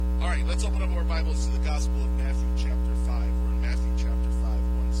right, let's open up our Bibles to the Gospel of Matthew chapter 5. We're in Matthew chapter 5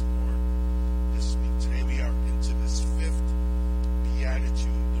 once more this week. Today we are into this fifth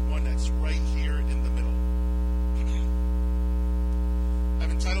beatitude, the one that's right here in the middle.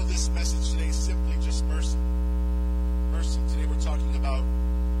 I've entitled this message today simply just mercy. Mercy. Today we're talking about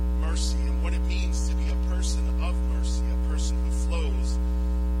mercy and what it means to be a person of mercy, a person who flows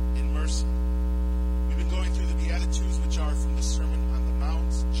in mercy. We've been going through the Beatitudes, which are from the Sermon on the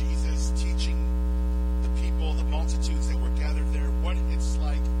Mount, Jesus teaching the people, the multitudes that were gathered there, what it's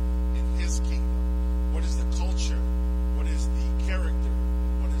like in his kingdom. What is the culture? What is the character?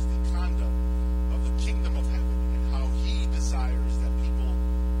 What is the conduct of the kingdom of heaven, and how he desires that people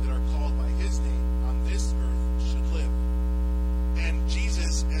that are called by his name on this earth should live. And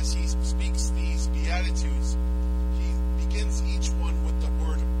Jesus, as he speaks these Beatitudes, he begins each one with the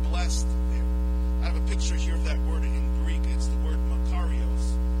word blessed there. I have a picture here of that word in Greek. It's the word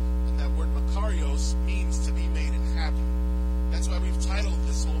makarios. And that word makarios means to be made happy. That's why we've titled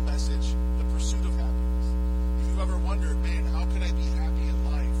this whole message, The Pursuit of Happiness. If you've ever wondered, man, how can I be happy in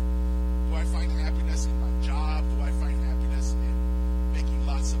life? Do I find happiness in my job? Do I find happiness in making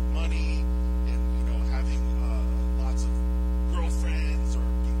lots of money? And, having lots of girlfriends, or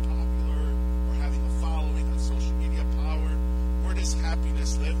being popular, or having a following on social media, power? Where does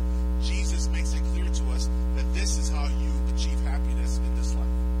happiness live? Jesus makes it clear to us that this is how you achieve happiness in this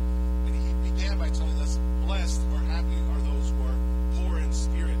life. And he began by telling us, blessed or happy are those who are poor in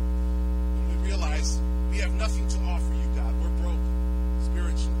spirit. When we realize we have nothing to offer you, God. We're broken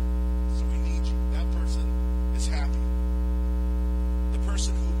spiritually, so we need you. That person is happy. The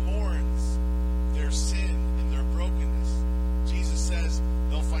person who mourns their sin and their brokenness, Jesus says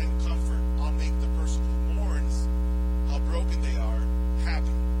they'll find comfort. I'll make the person who mourns how broken they are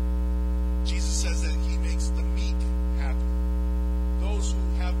happy. Jesus says that he makes the meek happy. Those who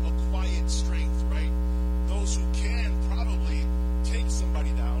have a quiet strength, right? Those who can probably take somebody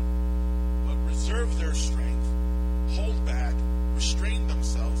down, but reserve their strength, hold back, restrain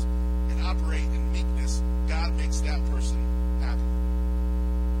themselves, and operate in meekness. God makes that person happy.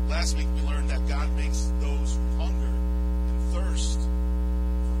 Last week we learned that God makes those who hunger and thirst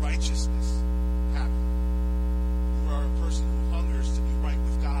for righteousness happy. You are a person who hungers to be right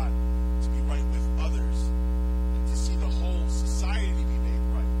with God, to be right with others, and to see the whole society be made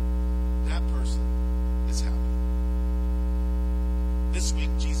right. That person is happy. This week,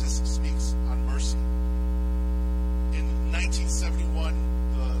 Jesus speaks on mercy. In 1971,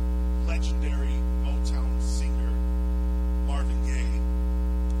 the legendary Motown singer Marvin Gaye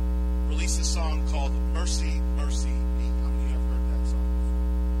released a song called Mercy, Mercy Me. How many have heard that song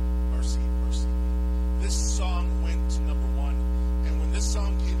before? Mercy, Mercy Me. This song went to number one. And when this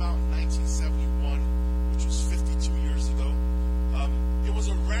song came out in 1971, which was 52 years ago, it was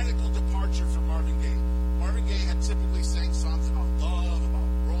a radical departure from Marvin Gaye. Marvin Gaye had typically sang songs about love, about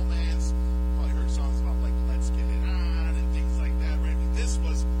romance. You probably heard songs about like Let's Get It On and things like that, right? But this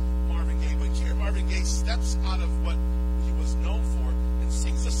was Marvin Gaye. But here Marvin Gaye steps out of what he was known for and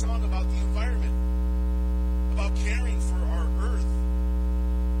sings a song about the environment, about caring for our earth,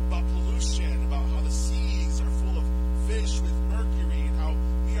 about pollution, about how the seas are full of fish with mercury, and how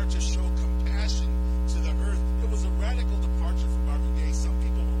we are to show compassion to the earth. It was a radical departure from Marvin Gaye. Some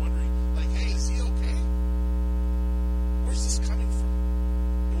people were wondering, like, hey, is he okay? Where's this coming from?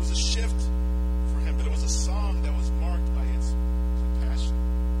 It was a shift for him, but it was a song that was marked by its compassion.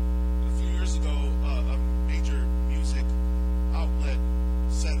 And a few years ago, a major music outlet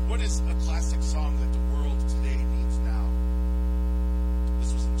said, what is a classic song that the world today needs now?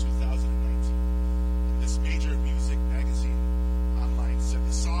 This was in 2019. And this major music magazine online said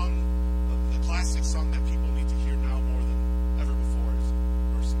the classic song that people need to hear now more than ever before is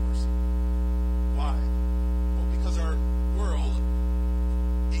Mercy, Mercy. Why? Well, because our world,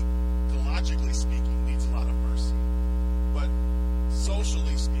 ecologically speaking, needs a lot of mercy. But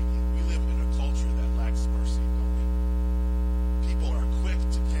socially speaking, we live in a culture that lacks mercy, don't we? People are quick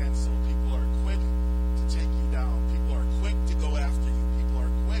to cancel. People are quick to take you down. People are quick to go after you. People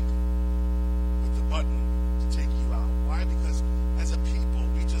are quick with the button to take you out. Why? Because as a people,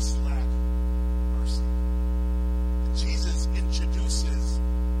 we just lack mercy. And Jesus introduces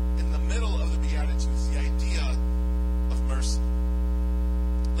in the middle of the Beatitudes the idea of mercy.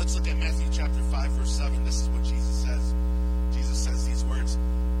 Let's look at Matthew chapter 5, verse 7. This is what Jesus says. Jesus says these words,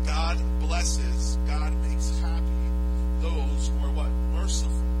 God blesses, God makes happy those who are what?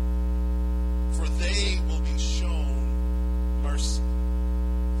 Merciful. For they will be shown mercy.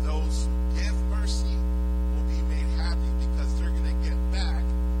 Those who give mercy will be made happy because they're going to get back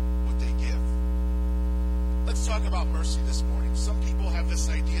what they give. Let's talk about about mercy this morning. Some people have this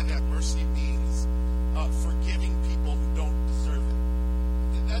idea that mercy means forgiving people who don't deserve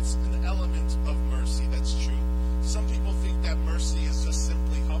it. That's an element of mercy. That's true. Some people think that mercy is just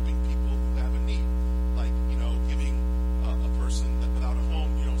simply helping people who have a need, like, giving a person without a home,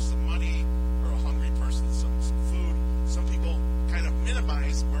 some money, or a hungry person some food. Some people kind of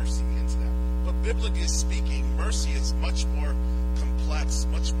minimize mercy into that. But biblically speaking, mercy is much more complex,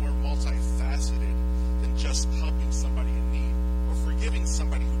 much more multifaceted than just helping somebody in need or forgiving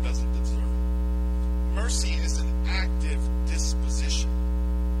somebody who doesn't deserve it. Mercy is an active disposition.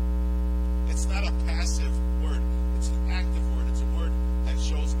 It's not a passive word. It's an active word. It's a word that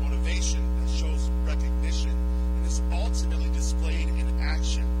shows motivation, that shows recognition, and is ultimately displayed in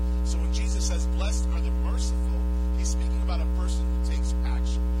action. So when Jesus says, blessed are the merciful, he's speaking about a person who takes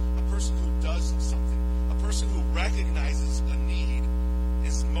action, a person who does something, a person who recognizes a need,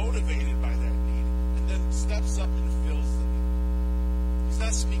 is motivated by that need, and then steps up and fills the need. He's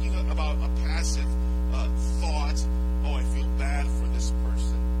not speaking about a passive thought, oh, I feel bad for this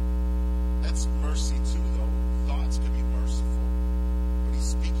person. That's mercy too, though. Thoughts can be merciful. But he's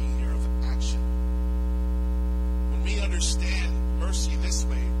speaking here of action. When we understand mercy this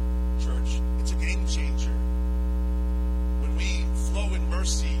way, church, it's a game changer. When we flow in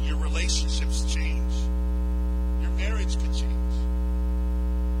mercy, your relationships change. Your marriage could change.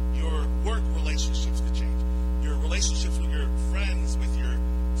 Your work relationships could change. Your relationships with your friends, with your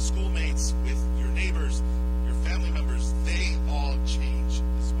schoolmates, with your neighbors, your family members, they all change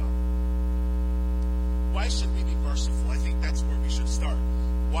as well. Why should we be merciful? I think that's where we should start.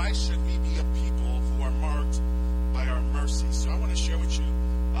 Why should we be a people who are marked by our mercy? So I want to share with you,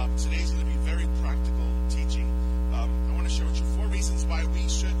 today's going to be very practical teaching. I want to share with you 4 reasons why we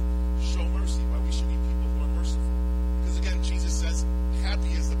should show mercy, why we should be people who are merciful. Because again, Jesus says,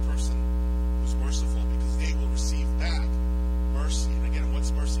 happy is the person who's merciful because they will receive back mercy. And again,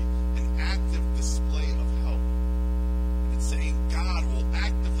 what's mercy? An active display of help. And it's saying God will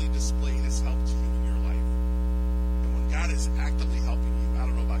actively display his help to you in your life. And when God is actively helping you, I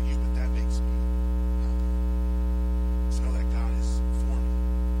don't know about you, but that makes me happy. To know that God is for me.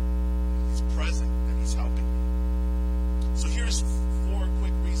 He's present and he's helping me. So here's 4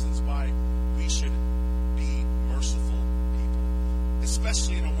 quick reasons why we should be merciful people.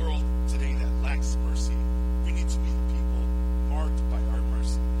 Especially in a world today that lacks mercy. We need to be the people marked by our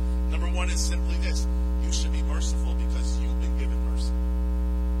mercy. Number 1 is simply this. You should be merciful because you've been given mercy.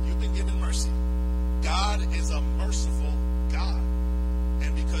 You've been given mercy. God is a merciful God.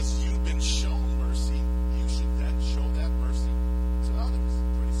 And because you've been shown mercy, you should then show that mercy to others.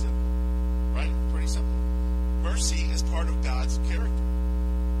 Pretty simple. Right? Pretty simple. Mercy is part of God's character.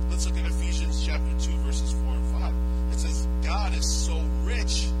 Let's look at Ephesians chapter 2, verses 4 and 5. It says, God is so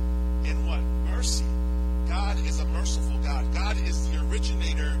rich in what? Mercy. God is a merciful God. God is the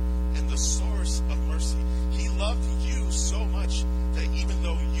originator and the source of mercy. He loved you so much that even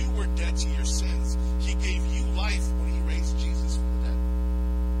though you were dead to your sins, he gave you life when he raised Jesus from the dead.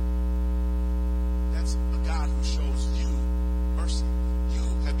 That's a God who shows you mercy. You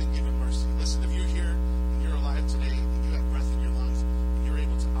have been given mercy. Listen, if you're here and you're alive today and you have breath in your lungs and you're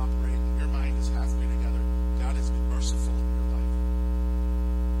able to operate and your mind is halfway together, God has been merciful in your life.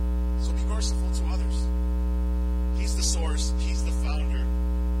 So be merciful to others. He's the source. He's the founder.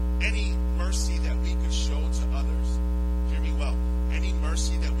 Any mercy that we could show to others, hear me well, any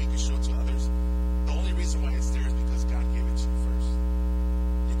mercy that we could show to others, the only reason why it's there is because God gave it to you first.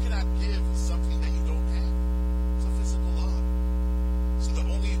 You cannot give something that you don't have. It's a physical law. So the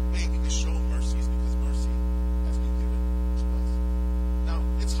only way we can show mercy is because mercy has been given to us. Now,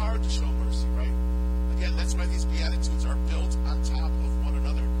 it's hard to show mercy, right? Again, that's why these Beatitudes are built on top of one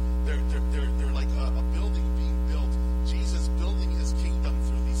another. They're like a building being built. Jesus building his kingdom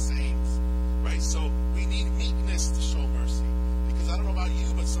through these sayings, right? So we need meekness to show mercy. Because I don't know about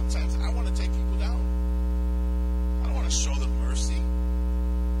you, but sometimes I want to take people down. I don't want to show them mercy.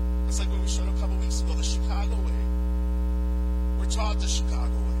 It's like when we showed a couple weeks ago, the Chicago way. We're taught the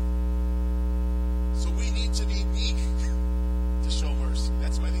Chicago way. So we need to be meek to show mercy.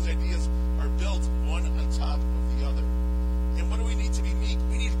 That's why these ideas are built one on top of the other. And what do we need to be meek?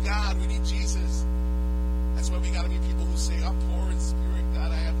 We need God. We need Jesus. That's why we got to be people who say, I'm poor in spirit.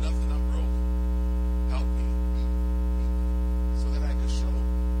 God, I have nothing. I'm broke. Help me. So that I can show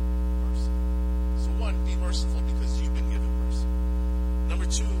mercy. So 1, be merciful because you've been given mercy. Number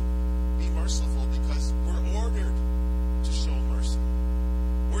 2, be merciful because we're ordered to show mercy.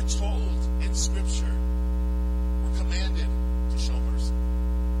 We're told in Scripture, we're commanded to show mercy.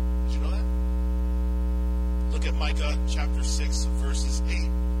 Did you know that? Look at Micah chapter 6, verses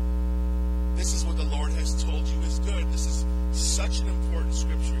 8. This is what the Lord has told you is good. This is such an important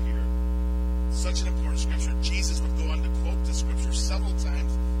scripture here. Such an important scripture. Jesus would go on to quote the scripture several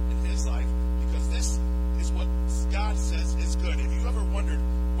times in his life because this is what God says is good. Have you ever wondered,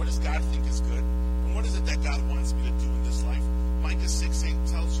 what does God think is good? And what is it that God wants me to do in this life? Micah 6:8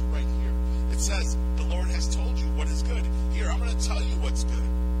 tells you right here. It says, the Lord has told you what is good. Here, I'm going to tell you what's good.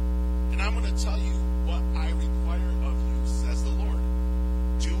 And I'm going to tell you what I require of you, says the Lord.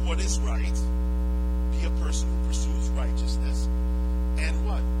 Do what is right. Be a person who pursues righteousness. And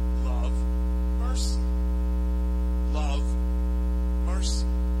what? Love mercy. Love mercy.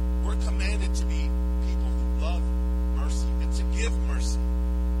 We're commanded to be people who love mercy and to give mercy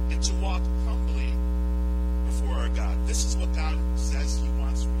and to walk humbly before our God. This is what God says he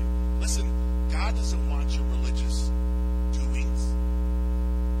wants from you. Listen, God doesn't want your religious doings.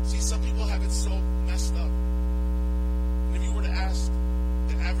 See, some people have it so messed up. And if you were to ask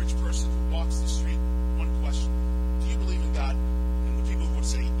the average person who walks the street one question, do you believe in God? And the people who would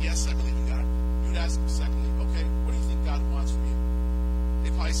say, yes, I believe in God, you'd ask them secondly, okay, what do you think God wants from you?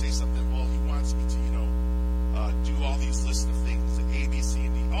 They'd probably say something, well, he wants me to, do all these lists of things, A, B, C,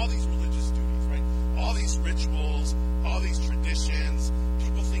 and D, all these religious duties, right? All these rituals, all these traditions.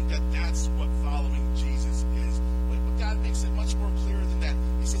 People think that that's what following Jesus is. But God makes it much more clear than that.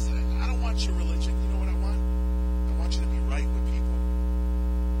 He says, I don't want your religion. You know what I want? I want you to be right with people.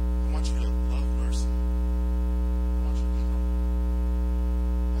 I want you to love mercy. I want you to be humble.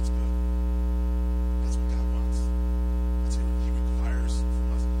 That's good. That's what God wants. That's what he requires from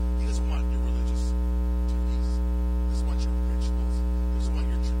us. He doesn't want your religious duties. He doesn't want your rituals. He doesn't want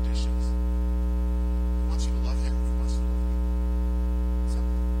your traditions. He wants you to love him. He wants you to love you.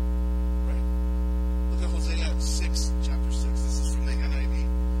 Simple. Right? Look at Hosea 6, chapter 6. This is from the NIV.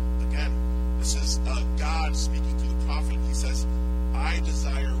 Again, this is God speaking to the prophet. He says, I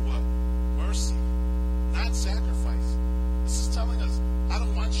desire what? Mercy, not sacrifice. This is telling us, I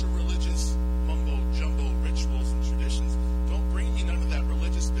don't want your religious mumbo-jumbo rituals and traditions. Don't bring me none of that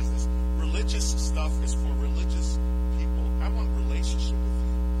religious business. Religious stuff is for religious people. I want relationship with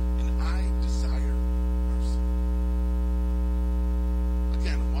you, and I desire mercy.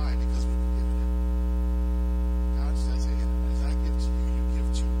 Again, why? Because we've been given it. God says, hey, as I give to you, you give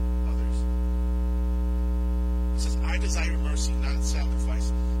to others. He says, I desire mercy, not sacrifice,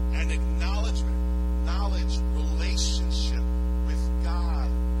 and acknowledgement, knowledge, relationship with God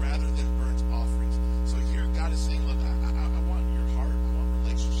rather than burnt offerings. So here God is saying, look, I want your heart. I want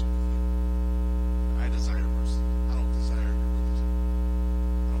relationship with you. I desire mercy. I don't desire your religion.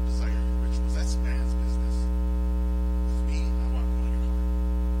 I don't desire your rituals. That's man's business. With me, I want your heart.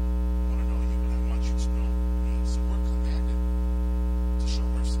 I want to know you, and I want you to know me. So we're commanded to show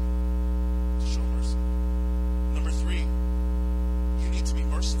mercy. To show mercy. Number 3, you need to be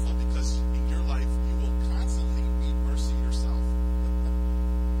merciful because in your life you will constantly need mercy yourself.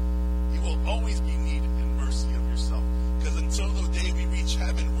 You will always be needed in mercy of yourself. Because until the day we reach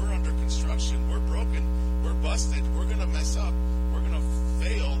heaven, we're under construction, we're broken, we're busted, we're going to mess up, we're going to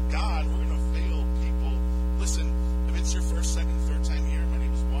fail God, we're going to fail people. Listen, if it's your first, second, third time here, my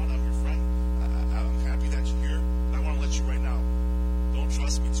name is Juan, I'm your friend. I'm happy that you're here, and I want to let you right now, don't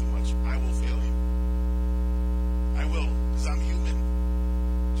trust me too much. I will fail you. I will, because I'm human,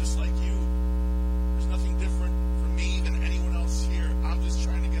 just like you. There's nothing different for me than anyone else here. I'm just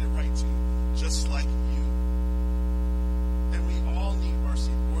trying to get it right too, just like you. And we all need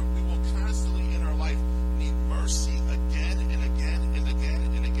mercy. We will constantly in our life need mercy again and again and again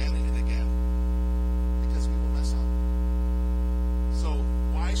and again and again, because we will mess up. So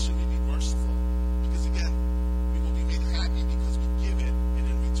why should we be merciful? Because again, we will be made happy because we give it, and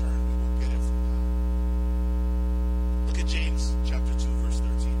in return we will get it from God. Look at James chapter 2, verse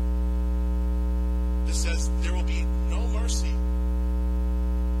 13. This says, there will be no mercy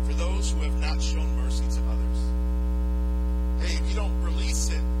for those who have not shown mercy to others. Hey, if you don't release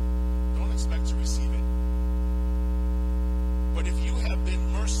it, don't expect to receive it. But if you have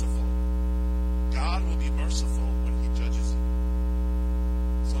been merciful, God will be merciful when he judges you.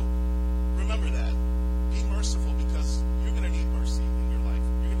 So remember that. Be merciful because you're going to need mercy in your life.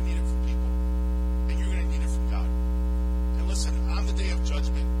 You're going to need it from people. And you're going to need it from God. And listen, on the day of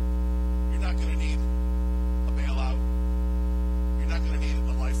judgment, you're not going to need a bailout. You're not going to need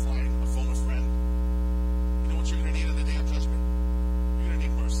a lifeline, a phone a friend. You know what you're going to need on the day of judgment? You're going to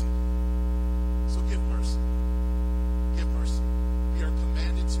need mercy. So give mercy. Give mercy. We are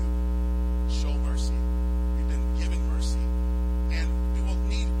commanded to show mercy. We've been given mercy. And we will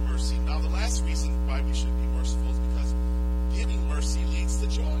need mercy. Now, the last reason why we should be merciful is because giving mercy leads to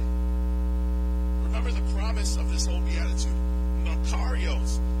joy. remember the promise of this whole beatitude.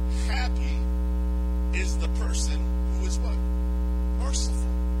 Makarios, happy is the person who is what? Merciful.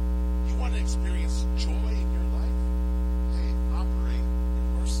 You want to experience joy in your life? Hey, operate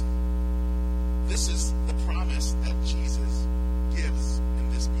in mercy. This is the promise that Jesus gives in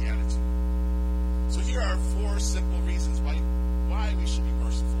this beatitude. So here are 4 simple reasons why we should be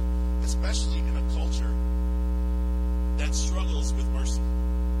merciful, especially in a culture that struggles with mercy.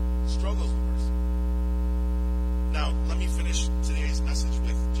 Now, let me finish today's message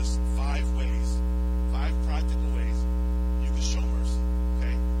with just 5 practical ways you can show mercy.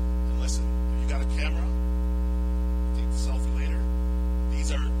 Okay? And listen, if you got a camera, take the selfie later.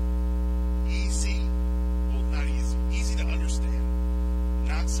 These are easy to understand,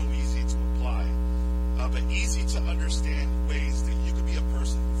 not so easy to apply, but easy to understand ways that you could be a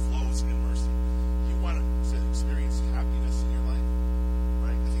person who flows in mercy. You want to experience happiness in your life,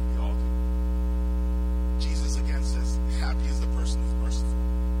 right? I think we all do. Jesus again says, happy is the person who's merciful,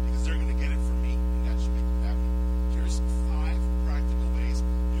 because they're going to get it from me, and that should make them happy. Here's 5 practical ways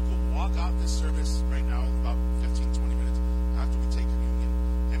you can walk out this service right now in about 15-20 minutes after we take communion,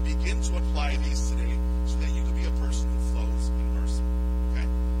 and begin to apply these today so that you can be a person who flows in mercy. Okay?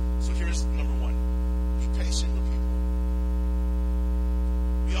 So here's number 1. Be patient with people.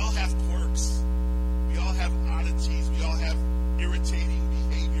 We all have quirks. We all have oddities. We all have irritating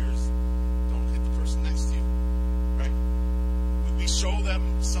behaviors. Don't hit the person next to you. Right? We show them.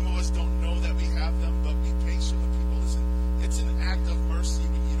 Some of us don't know that we have them, but be patient with people. Listen, it's an act of mercy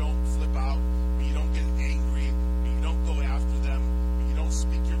when you don't flip out, when you don't get angry, when you don't go after them, when you don't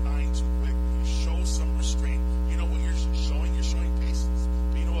speak your mind too quick, when you show some restraint. You know what you're showing? You're showing patience.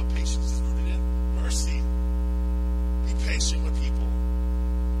 But you know what patience is rooted in? Mercy. Be patient with people.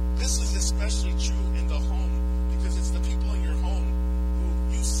 This is especially true in the home, because it's the people in your home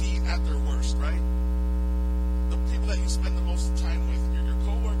who you see at their worst, right? The people that you spend the most time with, your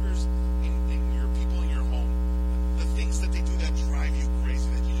coworkers and your people in your home, the things that they do that drive you crazy,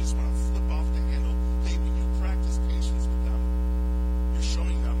 that you just want to flip off the handle. Hey, when you practice patience with them, you're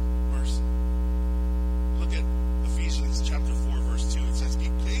showing them mercy. Look at Ephesians chapter 4, verse 2. It says, be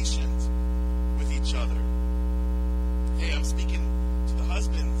patient with each other. Hey, I'm speaking to the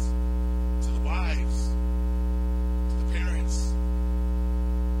husbands, to the wives, to the parents,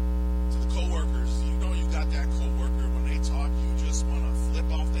 to the co-workers. You know you got that co-worker, when they talk, you just want to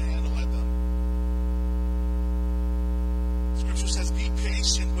flip off the handle at them. Scripture says, be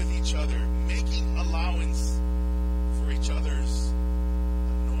patient with each other, making allowance for each other's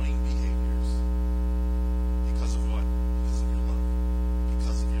annoying behaviors. Because of what? Because of your love.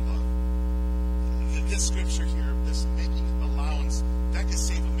 Because of your love. This scripture here, this making allowance, that could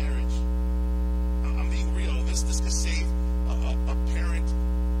save a marriage. I'm being real. This could save a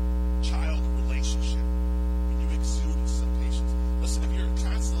parent-child relationship when you exude some patience. Listen, if you're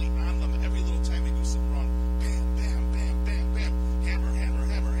constantly on them every little time they do something wrong, bam, bam, bam, bam, bam, hammer, hammer,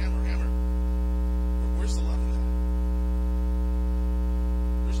 hammer, hammer, hammer. Where's the love in that?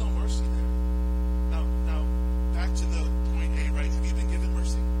 There's no mercy there. Now, back to the point A, right? Have you been given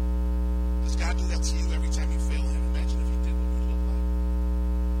mercy? Does God do that to you every time you fail Him? Imagine if He did, what would it look like?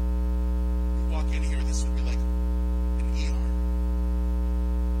 You walk in here, this would be like an ER.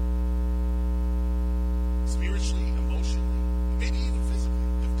 Spiritually, emotionally, maybe even physically.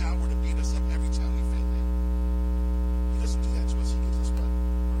 If God were to beat us up every time we fail Him, He doesn't do that to us. He gives us what?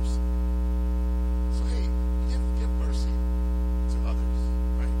 Mercy. So hey, give mercy to others,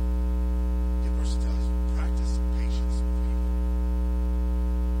 right? Give mercy to others. Practice patience with people.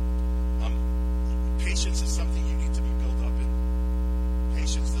 Patience is something you need to be built up in.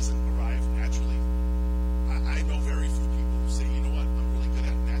 Patience doesn't arrive naturally. I know very few people who say, you know what, I'm really good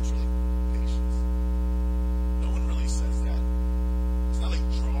at naturally patience. No one really says that. It's not like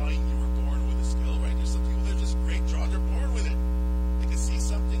drawing, you were born with a skill, right? There's some people that are just great drawers, they're born with it. They can see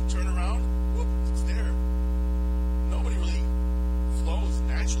something, turn around, whoop, it's there. Nobody really flows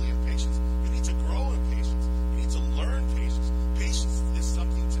naturally in patience. You need to grow in patience. You need to learn patience. Patience is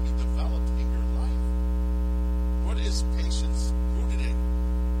something to be developed in your life. What is patience rooted in?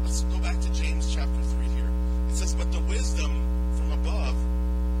 Let's go back to James chapter 3 here. It says, but the wisdom from above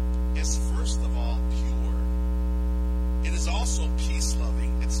is first of all pure. It is also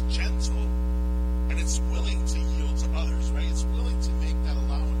peace-loving. It's gentle. And it's willing to yield to others, right? It's willing to make that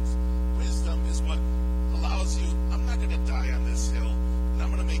allowance. Wisdom is what allows you, I'm not going to die on this hill, and I'm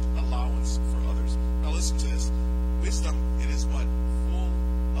going to make allowance for others. Now listen to this. Wisdom, it is what? Full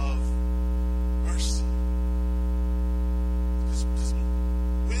of mercy. Because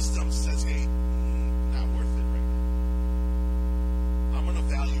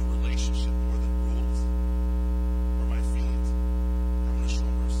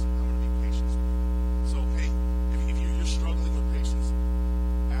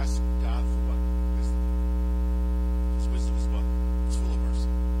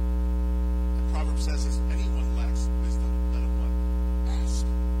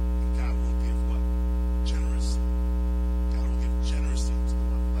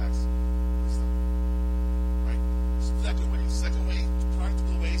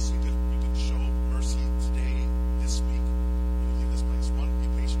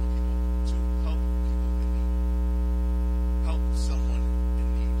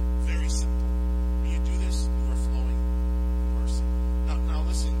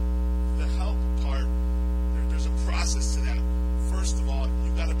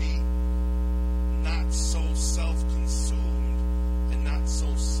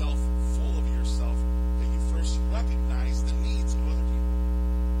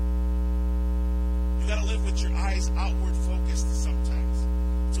put your eyes outward focused sometimes.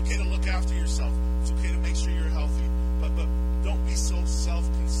 It's okay to look after yourself. It's okay to make sure you're healthy. But don't be so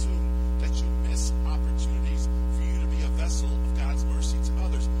self-consumed that you miss opportunities for you to be a vessel of God's mercy to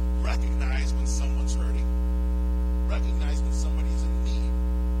others. Recognize when someone's hurting. Recognize when somebody's in need.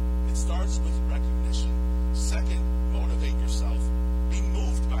 It starts with recognition. Second, motivate yourself. Be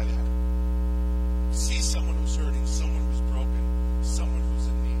moved by that. See someone who's hurting, someone who's broken, someone who's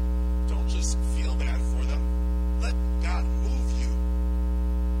in need. Don't just feel bad for them. Let God move you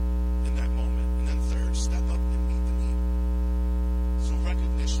in that moment. And then third, step up and meet the need. So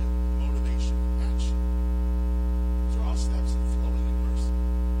recognition, motivation, action. These are all steps in flowing in mercy.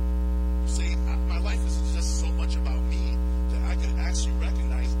 You say, my life isn't just so much about me, that I could actually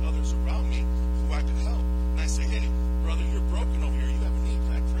recognize others around me who I could help. And I say, hey, brother, you're broken over here. You have a need.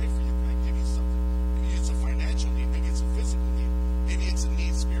 Can I pray for you? Can I give you something? Maybe it's a financial need. Maybe it's a physical need. Maybe it's a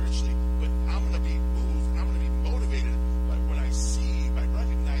need spiritually. But I'm going to be moved. I'm going to be motivated by what I see, by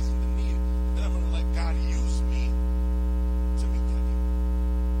recognizing the need. And then I'm going to let God use me to meet that need.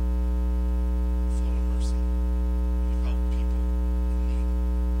 Flow in mercy. You help people in need.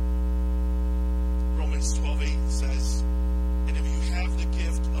 Romans 12:8 says, and if you have the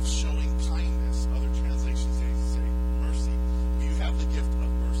gift of showing kindness, other translations say mercy. If you have the gift of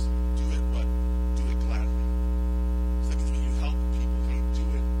mercy, do it what? Do it gladly. So that means when you help people, hey, do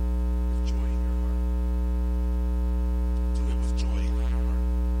it with joy in your heart. Do it with joy in your heart.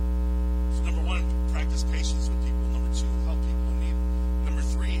 So number one, practice patience with people. Number two, help people in need. Number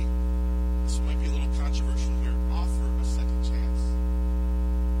three, this might be a little controversial here, offer a second chance.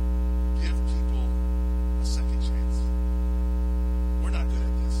 Give people a second chance. We're not good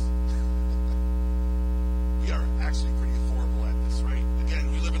at this. We are actually pretty horrible at this, right?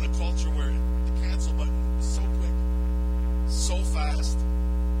 Again, we live in a culture where the cancel button is so quick, so fast,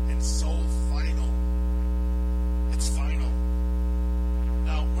 and so final. It's final.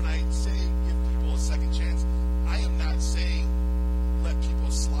 Now, when I say give people a second chance, I am not saying let people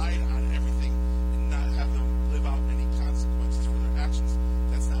slide on everything and not have them live out any consequences for their actions.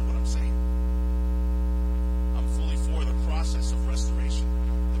 That's not what I'm saying. I'm fully for the process of restoration,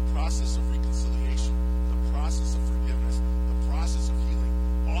 the process of reconciliation, the process of forgiveness, the process of healing.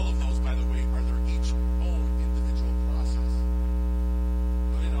 All of those, by the way, are their each own individual process.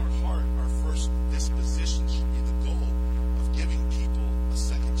 But in our heart, our first disposition should be the goal of giving people a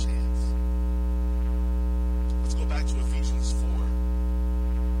second chance. Let's go back to Ephesians 4.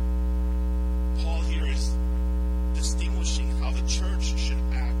 Paul here is distinguishing how the church should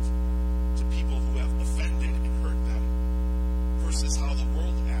act to people who have offended and hurt them versus how the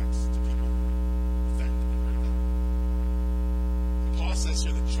world acts to people who offend and hurt them. And Paul says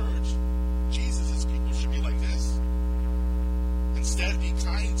here the church, Jesus' people, should be like this. Instead, be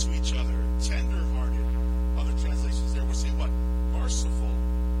kind to each other, tender-hearted. Other translations there will say what? Merciful.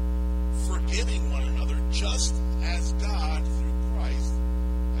 Forgiving one another, just as God, through Christ,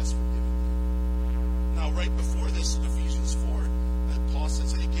 has forgiven you. Now, right before this in Ephesians 4, Paul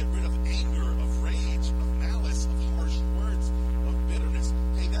says, hey, get rid of anger, of rage, of malice, of harsh words, of bitterness.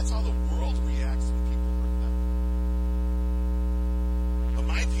 Hey, that's how the world reacts when people hurt them. But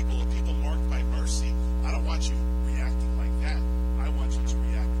my people are people marked by mercy. I don't want you reacting like that. I want you to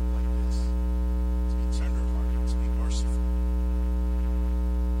react like this. To be tenderhearted, to be merciful.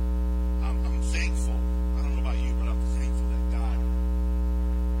 I'm thankful. I don't know about you, but I'm thankful that God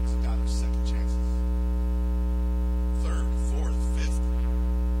is a God of second chances. Third, fourth, fifth.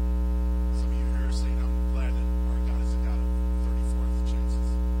 Some of you here are saying, I'm glad that our God is a God of 34th chances.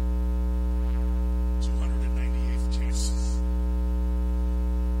 298th chances.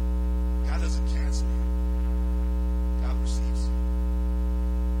 God doesn't cancel you. God receives you.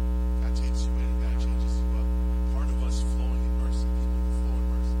 God takes you in and God changes you up. Part of us flowing in mercy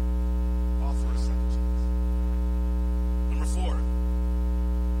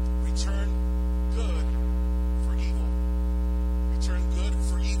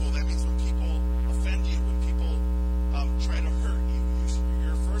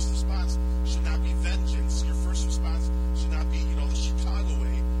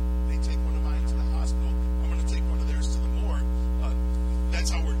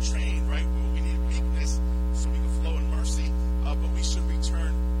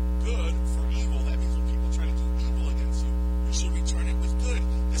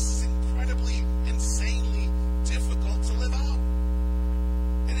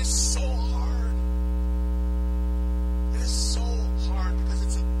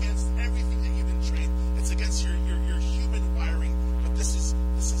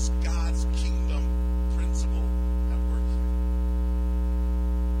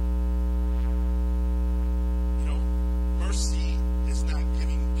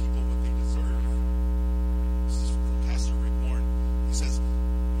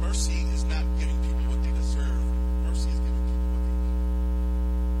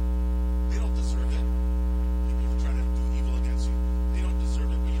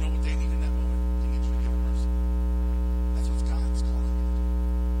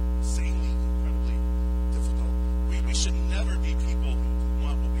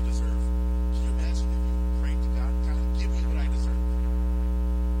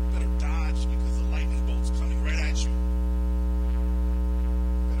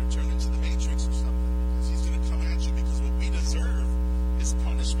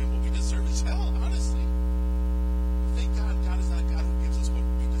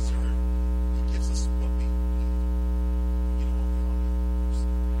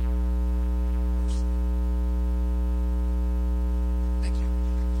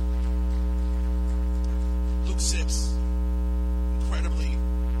It's incredibly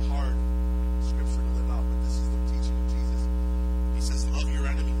hard scripture to live out, but this is the teaching of Jesus. He says, love your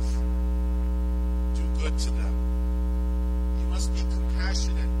enemies. Do good to them. You must be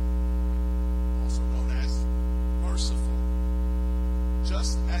compassionate, also known as merciful,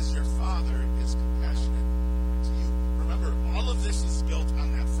 just as your Father is compassionate to you. Remember, all of this is built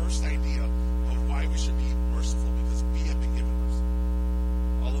on that first idea of why we should be merciful, because we have been given mercy.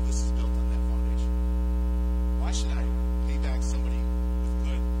 All of this is built on that foundation. Why should I pay back somebody with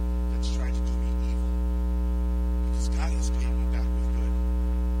good that's trying to do me evil? Because God has paid me back with good.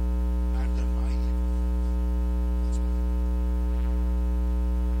 I've done my evil. That's why.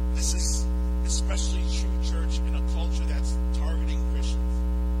 This is especially true, church, in a culture that's targeting Christians,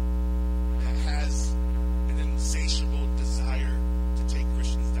 that has an insatiable desire to take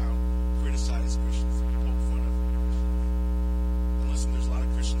Christians down, criticize Christians, poke fun of Christians. And listen, there's a lot of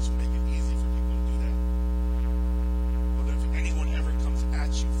Christians who make it easy for people to do that. But if anyone ever comes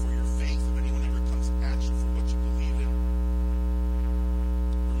at you for your faith, if anyone ever comes at you for what you believe in,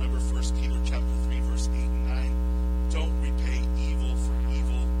 remember 1 Peter chapter 3, verse 8 and 9. Don't repay evil for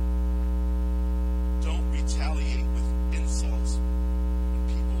evil. Don't retaliate with insults when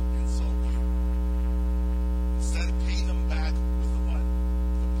people insult you. Instead, pay them back with a what?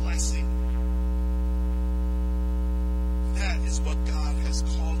 With a blessing. That is what God has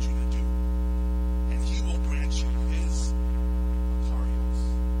called you to do. And He will grant you His makarios.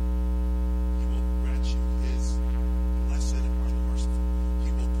 He will grant you His blessed are the merciful. He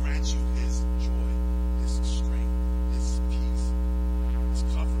will grant you His joy, His strength, His peace, His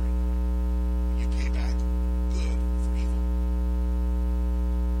covering. You pay back good for evil.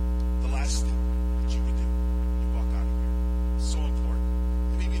 The last thing that you would do, you walk out of here. So important.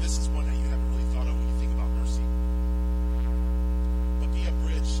 And maybe this is one that you haven't really thought of when you think about mercy. But be a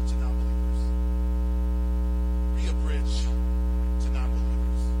bridge to non-believers. Be a bridge to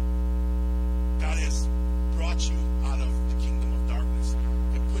non-believers. God has brought you out of the kingdom of darkness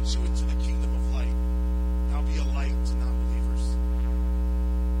and put you into the kingdom of light. Now be a light to non-believers.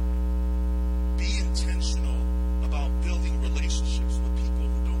 Be intentional about building relationships with people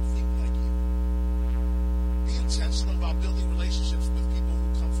who don't think like you. Be intentional about building relationships with people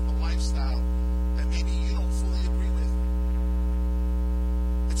who come from a lifestyle that maybe you don't fully agree with.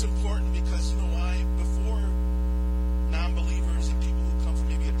 It's important because, you know why? Before non-believers and people who come from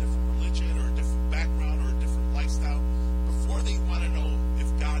maybe a different religion or a different background or a different lifestyle, before they want to know if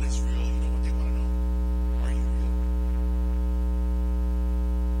God is real, you know what they want to know? Are you real?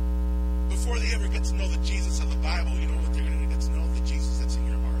 Before they ever get to know the Jesus of the Bible, you know what they're going to get to know? The Jesus that's in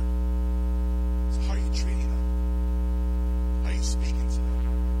your heart. So how are you treating them? How are you speaking to them?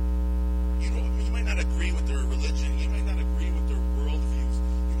 You know, you might not agree with their religion. You might not agree with their worldviews.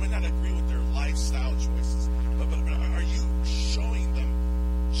 You might not agree with their lifestyle choices. But are you showing them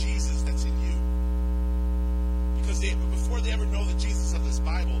Jesus that's in you? Because before they ever know the Jesus of this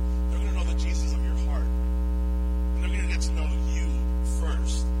Bible, they're going to know the Jesus of your heart. And they're going to get to know you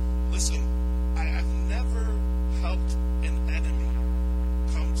first. Listen, I've never helped an enemy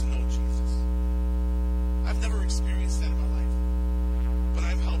come to know Jesus. I've never experienced that in my life. But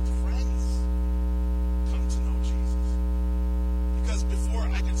I've helped friends come to know Jesus. Because before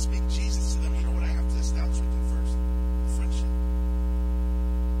I can speak Jesus to them, you know what I have to establish with them first? Friendship.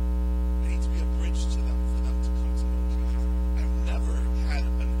 I need to be a bridge to them for them to come to know Jesus. I've never had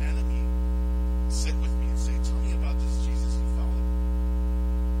an enemy sit with me and say, tell me about this Jesus you follow.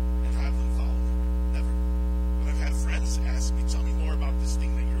 And have them follow me. Never. But I've had friends ask me, tell me more about this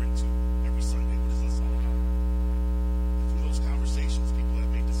thing that you're into every Sunday. What is this all about? And through those conversations, people have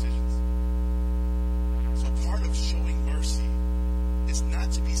made decisions. So part of showing mercy is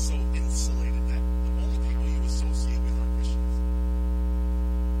not to be so insulated that the only people you associate with are Christians.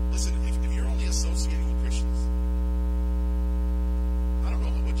 Listen, if you're only associating with Christians, I don't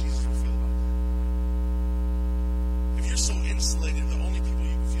know what Jesus will feel about that. If you're so insulated, the only people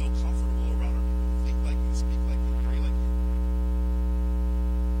you can feel comfortable around are people who think like you, speak like you, pray like you.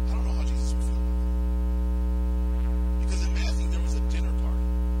 I don't know how Jesus would feel about that. Because in Matthew, there was a dinner party.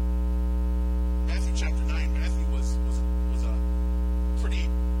 Matthew chapter 9, Matthew was a pretty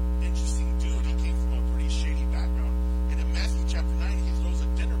interesting dude. He came from a pretty shady background. And in Matthew chapter 9, he throws a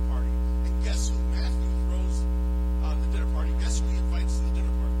dinner party. And guess who Matthew throws the dinner party? Guess who he invites to the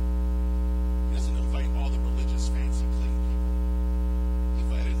dinner party? He doesn't invite all the religious, fancy, clean people. He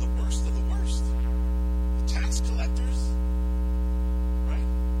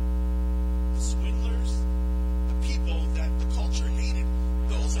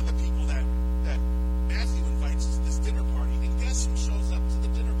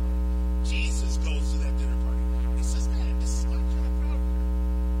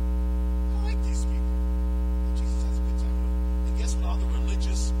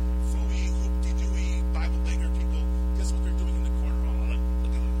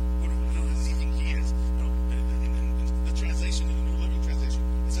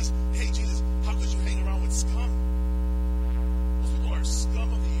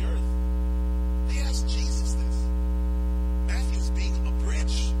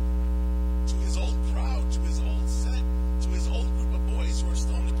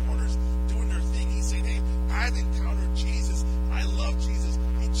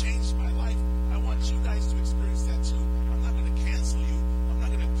It changed my life. I want you guys to experience that too. I'm not going to cancel you. I'm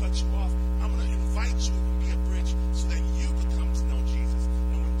not going to cut you off. I'm going to invite you to be a bridge so that you can come to know Jesus.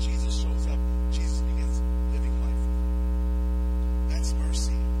 And when Jesus shows up, Jesus begins living life. That's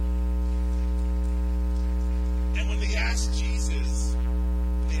mercy. And when they ask Jesus,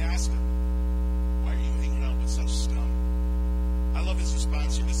 they ask him, why are you hanging out with such scum? I love his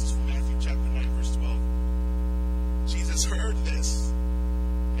response here. This is from Matthew chapter 9, verse 12. Jesus heard this,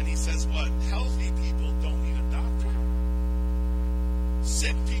 and he says what? Healthy people don't need a doctor.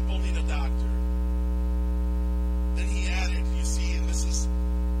 Sick people need a doctor. Then he added, you see, and this is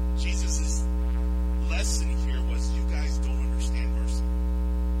Jesus' lesson here was, you guys don't understand mercy.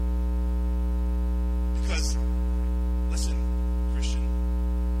 Because, listen, Christian,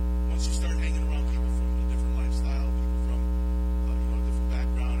 once you start hanging around people from a different lifestyle, people from a different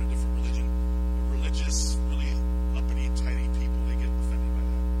background, a different religion, religious, really uppity, tidy people, they get offended by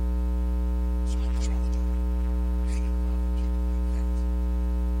that. So what's wrong with them? Hanging around with people like that.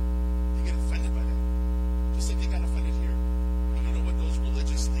 They get offended by that. Just like they got offended here. And you know what those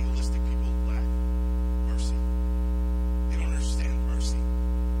religious, legalistic people lack? Mercy. They don't understand mercy.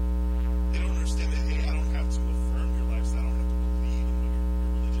 They don't understand that, hey, I don't have to affirm your lifestyle. I don't have to believe in what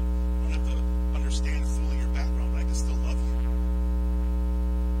your religion. I don't have to understand fully your background, but I can still love you.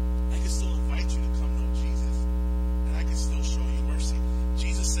 I can still invite you to come know Jesus. And I can still show you mercy.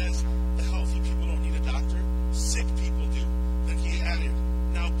 Jesus says the healthy people don't need a doctor. Sick people do. Then he added,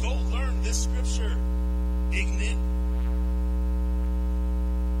 now go learn this scripture, ignorant.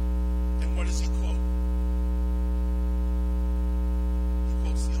 And what does he quote? He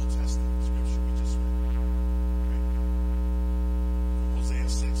quotes the Old Testament scripture we just read. Right? From Hosea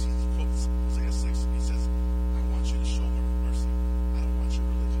 6. He quotes Hosea 6 and he says, I want you to show mercy. I don't want your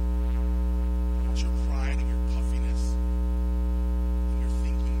religion. I want your pride and your puffiness and your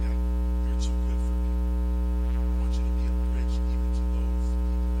thinking that you're too good for me. I want you to be a bridge even to those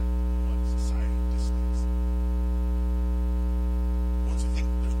people that what society dislikes. Once you think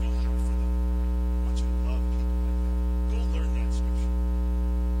there's no hope for them, I want you to love people like that. Go learn that scripture.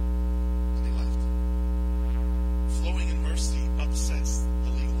 And they left. Flowing in mercy upsets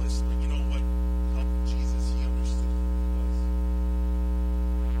the legalist, but you know what helped Jesus? He understood who he was.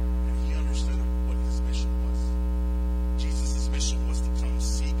 And he understood what his mission was. Jesus' mission was to come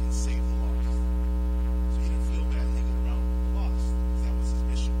seek and save the lost. So he didn't feel bad hanging around with the lost, because that was his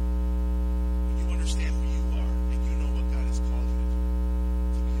mission. When you understand who you are and you know what God has called you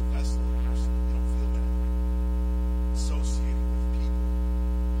to be a vessel, a person, you don't feel bad associating with people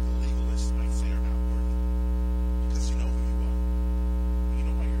who the legalists might say are not worthy. Because you know who you are. And you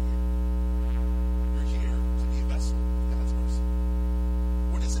know why you're here. You're here to be a vessel of God's mercy.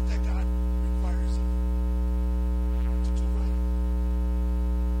 What is it that God requires of you? To do right.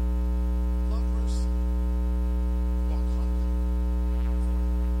 Love mercy. Walk humbly.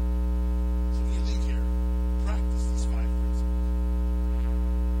 So when you leave here, practice these 5 principles.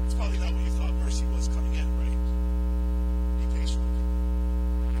 It's probably not what you thought mercy was coming in, right? Be patient with people.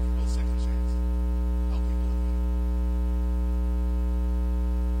 Give people a second chance. Help people in need.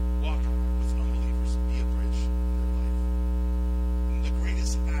 Walk with unbelievers. Be a bridge in their life. And the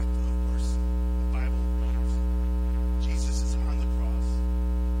greatest act of mercy, the Bible knows, Jesus is on the cross.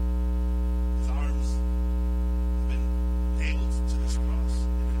 His arms have been nailed to this cross.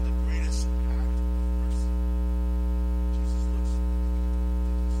 And in the greatest act of mercy, Jesus looks at the people who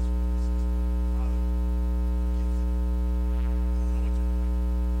did this to him and says, Father, forgive them. I don't know what they're doing.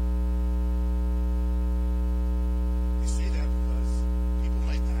 They say that because people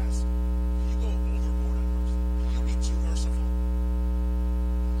might ask, can you go overboard on mercy? Can you be too merciful?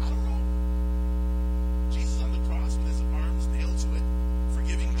 I don't know. Jesus on the cross with his arms nailed to it,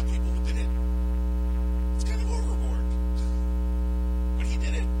 forgiving the people who did it. It's kind of overboard. But he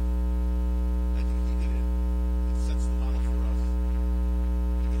did it. I think he did it. It sets the model for us.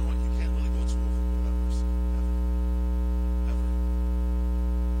 And you know what? You can't really go too overboard on mercy. Ever. Ever.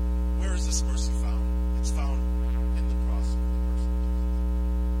 Where is this mercy found? It's found in the cross of the person of Jesus.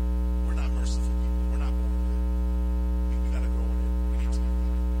 We're not merciful people. We're not born with it. We got to grow in it. We need to be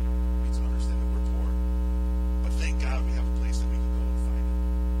better. We need to understand that we're poor. But thank God we have a place that we can go and find it.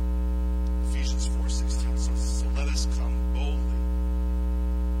 Ephesians 4:16 says, so let us come boldly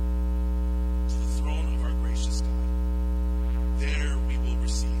to the throne of our gracious God. There we will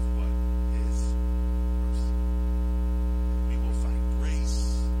receive what? His mercy. We will find grace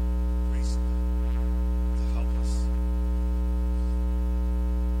to help us.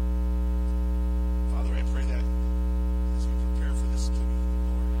 Father, I pray that as we prepare for this communion,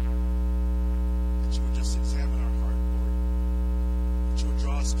 Lord, that you would just examine our heart, Lord. That you would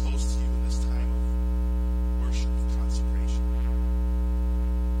draw us close to you in this time of worship, of consecration.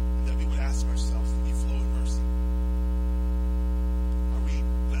 And that we would ask ourselves, do we flow in mercy? Are we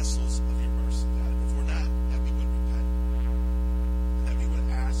vessels of your mercy, God? If we're not,